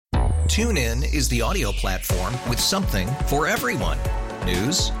TuneIn is the audio platform with something for everyone.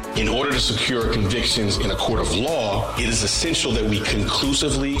 News. In order to secure convictions in a court of law, it is essential that we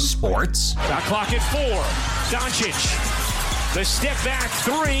conclusively. Sports. Got clock at 4. Doncic. The step back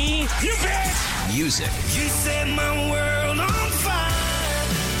 3. You bet. Music. You set my world on fire.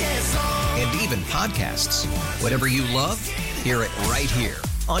 Yes, and even podcasts. Whatever you love, hear it right here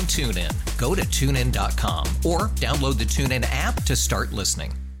on TuneIn. Go to TuneIn.com or download the TuneIn app to start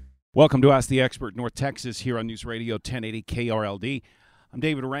listening. Welcome to Ask the Expert, North Texas, here on News Radio 1080 KRLD. I'm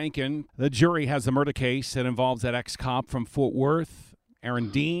David Rankin. The jury has the murder case that involves that ex-cop from Fort Worth,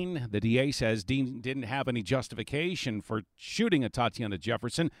 Aaron Dean. The DA says Dean didn't have any justification for shooting at Tatiana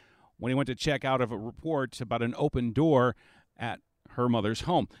Jefferson when he went to check out of a report about an open door at her mother's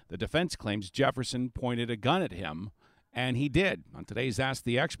home. The defense claims Jefferson pointed a gun at him, and he did. On today's Ask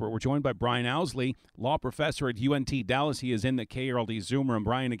the Expert, we're joined by Brian Owsley, law professor at UNT-Dallas. He is in the KRLD Zoom room.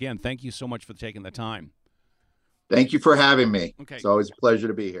 Brian, again, thank you so much for taking the time. Thank you for having me. Okay. It's always a pleasure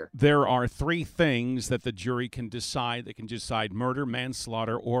to be here. There are three things that the jury can decide. They can decide murder,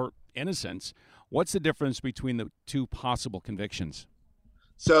 manslaughter, or innocence. What's the difference between the two possible convictions?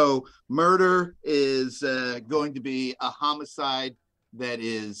 So murder is going to be a homicide that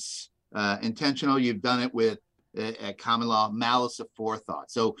is intentional. You've done it with a common law malice aforethought.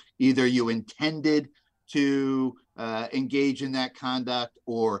 So either you intended to engage in that conduct,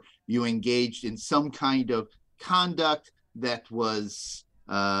 or you engaged in some kind of conduct that was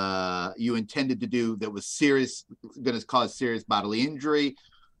you intended to do that was serious, going to cause serious bodily injury.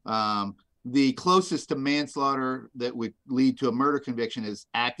 The closest to manslaughter that would lead to a murder conviction is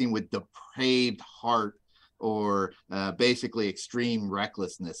acting with depraved heart, or basically extreme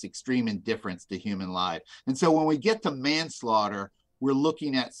recklessness, extreme indifference to human life. And so when we get to manslaughter, we're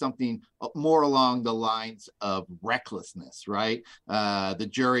looking at something more along the lines of recklessness, right? The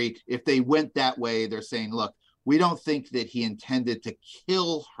jury, if they went that way, they're saying, look, we don't think that he intended to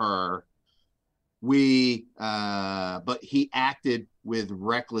kill her. But he acted with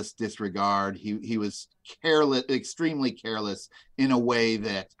reckless disregard. He was careless, extremely careless, in a way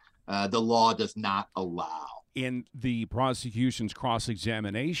that the law does not allow. In the prosecution's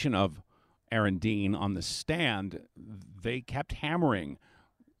cross-examination of Aaron Dean on the stand, they kept hammering,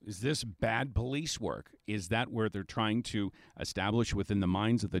 is this bad police work? Is that where they're trying to establish within the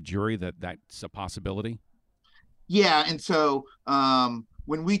minds of the jury that that's a possibility? Yeah, and so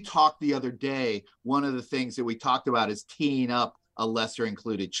when we talked the other day, one of the things that we talked about is teeing up a lesser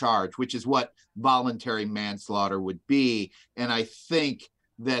included charge, which is what voluntary manslaughter would be. And I think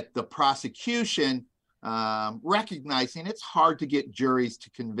that the prosecution, recognizing it's hard to get juries to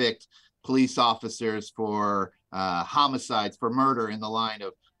convict police officers for homicides, for murder in the line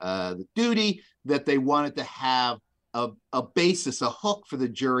of the duty, that they wanted to have a basis, a hook for the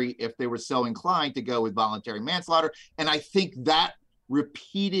jury if they were so inclined to go with voluntary manslaughter. And I think that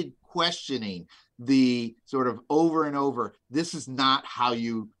repeated questioning, the sort of over and over, this is not how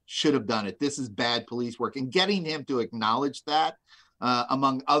you should have done it, this is bad police work, and getting him to acknowledge that,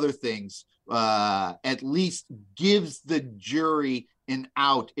 among other things, at least gives the jury an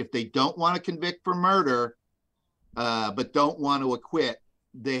out. If they don't want to convict for murder, but don't want to acquit,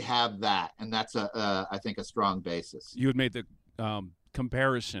 they have that, and that's I think a strong basis. You had made the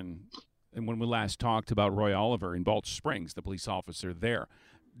comparison, and when we last talked about Roy Oliver in Balch Springs, the police officer there.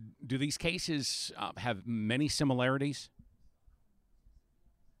 Do these cases have many similarities?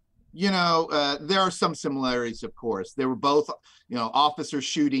 You know, there are some similarities, of course. They were both, officer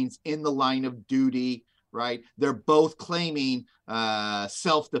shootings in the line of duty, right? They're both claiming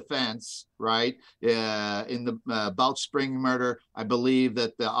self-defense, right? In the Balch Spring murder, I believe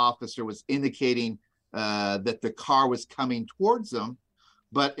that the officer was indicating that the car was coming towards them.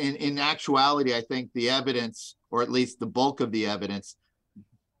 But in actuality, I think the evidence, or at least the bulk of the evidence,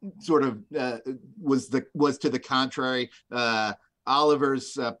 sort of was to the contrary.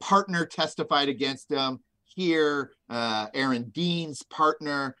 Oliver's partner testified against him. Here, Aaron Dean's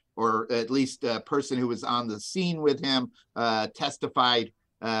partner, or at least a person who was on the scene with him, testified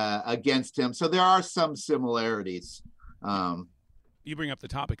against him. So there are some similarities. You bring up the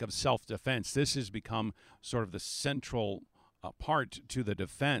topic of self-defense. This has become sort of the central part to the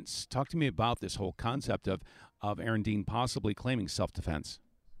defense. Talk to me about this whole concept of Aaron Dean possibly claiming self-defense.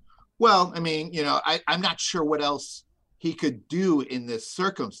 Well, I mean, I'm not sure what else he could do in this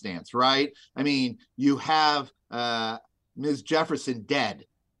circumstance, right? I mean, you have Ms. Jefferson dead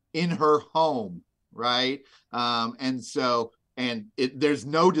in her home, right? There's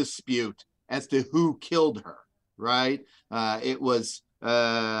no dispute as to who killed her, right? It was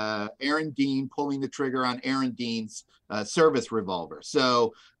Aaron Dean pulling the trigger on Aaron Dean's service revolver.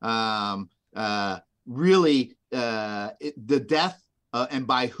 So really, the death and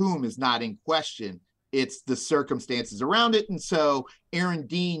by whom is not in question. It's the circumstances around it. And so Aaron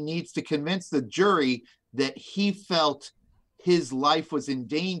Dean needs to convince the jury that he felt his life was in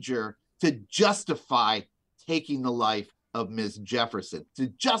danger to justify taking the life of Ms. Jefferson, to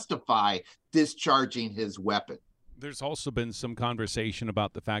justify discharging his weapon. There's also been some conversation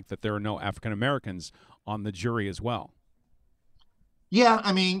about the fact that there are no African Americans on the jury as well. Yeah,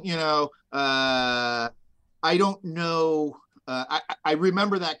 I mean, I don't know. I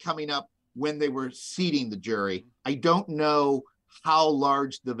remember that coming up when they were seating the jury. I don't know how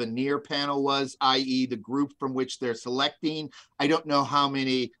large the veneer panel was, i.e. the group from which they're selecting. I don't know how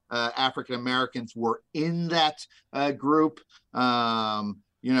many African Americans were in that group. Ideally,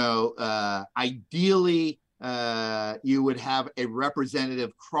 you would have a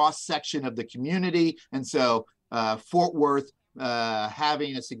representative cross-section of the community. And so Fort Worth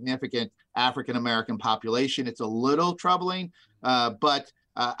having a significant African American population, it's a little troubling, but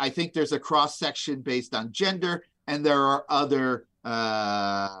I think there's a cross-section based on gender, and there are other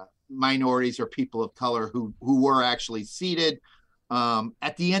minorities or people of color who were actually seated.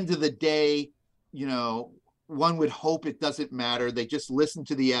 At the end of the day, one would hope it doesn't matter. They just listen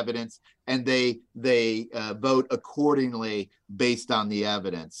to the evidence and they vote accordingly based on the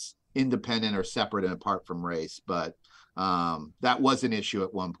evidence, independent or separate and apart from race. But that was an issue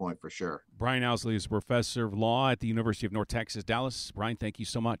at one point for sure. Brian Owsley is a professor of law at the University of North Texas, Dallas. Brian, thank you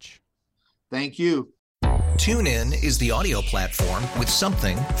so much. Thank you. TuneIn is the audio platform with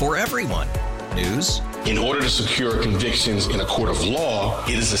something for everyone. News. In order to secure convictions in a court of law,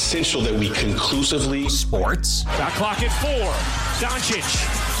 it is essential that we conclusively. Sports. Shot clock at 4. Doncic.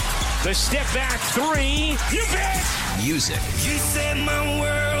 The step back 3. You bet. Music. You set my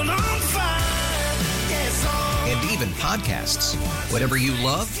world on fire. Yes, and even podcasts. Whatever you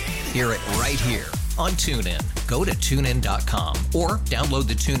love, hear it right here on TuneIn. Go to TuneIn.com or download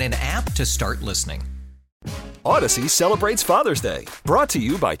the TuneIn app to start listening. Odyssey celebrates Father's Day, brought to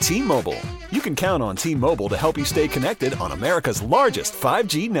you by T-Mobile. You can count on T-Mobile to help you stay connected on America's largest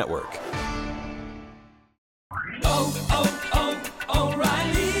 5G network.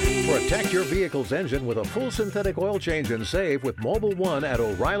 O'Reilly. Protect your vehicle's engine with a full synthetic oil change and save with Mobile One at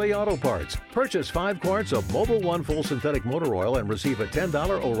O'Reilly Auto Parts. Purchase 5 quarts of Mobile One full synthetic motor oil and receive a $10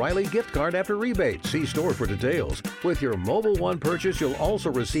 O'Reilly gift card after rebate. See store for details. With your Mobile One purchase, you'll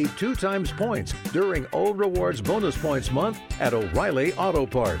also receive 2 times points during O Rewards Bonus Points Month at O'Reilly Auto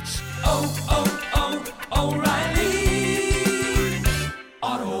Parts. O'Reilly.